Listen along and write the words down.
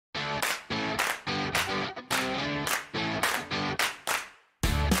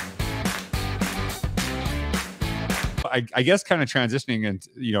I guess kind of transitioning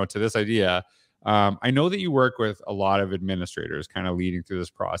into, to this idea. I know that you work with a lot of administrators kind of leading through this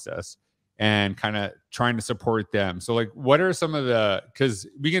process and kind of trying to support them. So like, what are some of because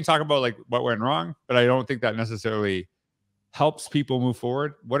we can talk about like what went wrong, but I don't think that necessarily helps people move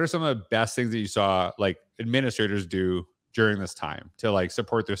forward. What are some of the best things that you saw like administrators do during this time to like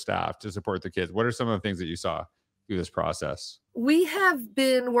support their staff, to support the kids? What are some of the things that you saw through this process? We have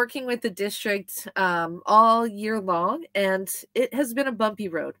been working with the district all year long, and it has been a bumpy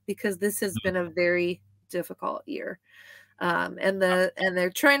road because this has been a very difficult year. And they're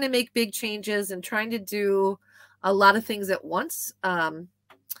trying to make big changes and trying to do a lot of things at once. And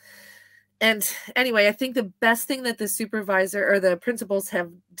anyway, I think the best thing that the supervisor or the principals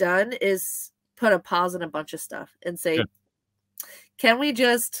have done is put a pause on a bunch of stuff and say, Good. Can we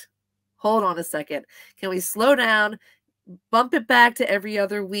just hold on a second? Can we slow down, bump it back to every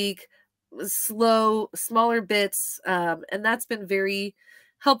other week, smaller bits? And that's been very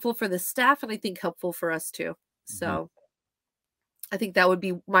helpful for the staff, and I think helpful for us too. So I think that would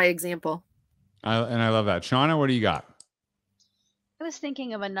be my example. And I love that. Shana, what do you got? I was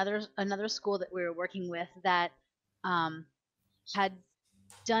thinking of another school that we were working with that had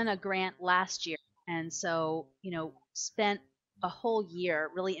done a grant last year, and so spent a whole year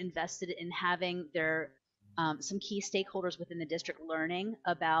really invested in having their some key stakeholders within the district learning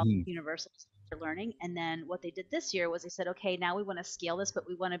about universal learning. And then what they did this year was they said, okay, now we want to scale this, but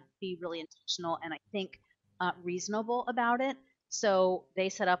we want to be really intentional and I think reasonable about it. So they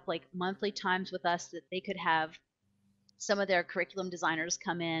set up like monthly times with us that they could have some of their curriculum designers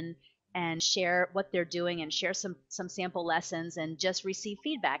come in and share what they're doing and share some sample lessons and just receive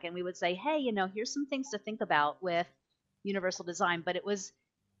feedback. And we would say, hey, here's some things to think about with universal design. But it was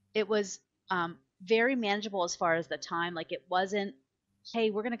very manageable as far as the time. Like it wasn't, hey,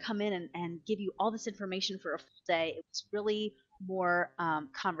 we're going to come in and give you all this information for a full day. It was really more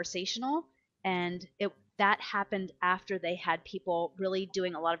conversational, and that happened after they had people really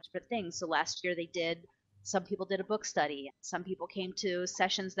doing a lot of different things. So last year some people did a book study. Some people came to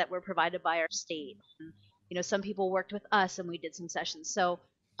sessions that were provided by our state. And, some people worked with us and we did some sessions. So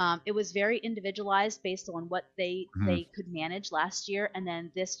it was very individualized based on what they could manage last year. And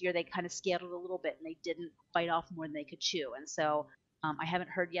then this year they kind of scaled it a little bit and they didn't bite off more than they could chew. And so I haven't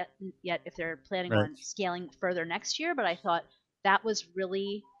heard yet if they're planning on scaling further next year, but I thought that was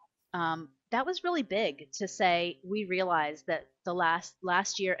really big to say. We realized that the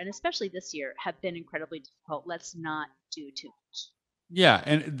last year and especially this year have been incredibly difficult. Let's not do too much. Yeah,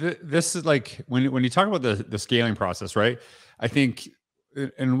 and this is like when you talk about the scaling process, right? I think,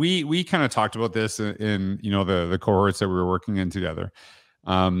 and we kind of talked about this in the cohorts that we were working in together.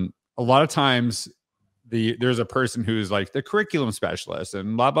 A lot of times, there's a person who's like the curriculum specialist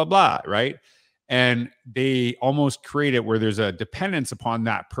and blah blah blah, right? And they almost create it where there's a dependence upon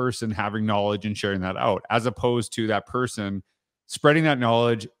that person having knowledge and sharing that out, as opposed to that person spreading that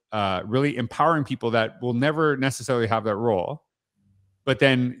knowledge, really empowering people that will never necessarily have that role. But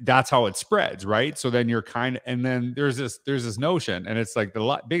then that's how it spreads, right? So then and then there's this notion, and it's like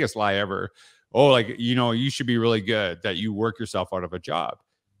the biggest lie ever. Oh, like, you should be really good that you work yourself out of a job.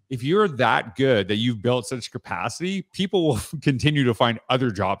 If you're that good that you've built such capacity, people will continue to find other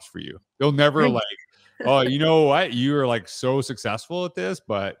jobs for you. They'll never like, oh, you know what? You are like so successful at this,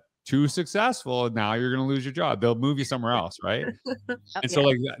 but too successful, and now you're going to lose your job. They'll move you somewhere else, right? And so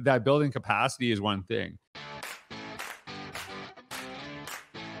like that building capacity is one thing.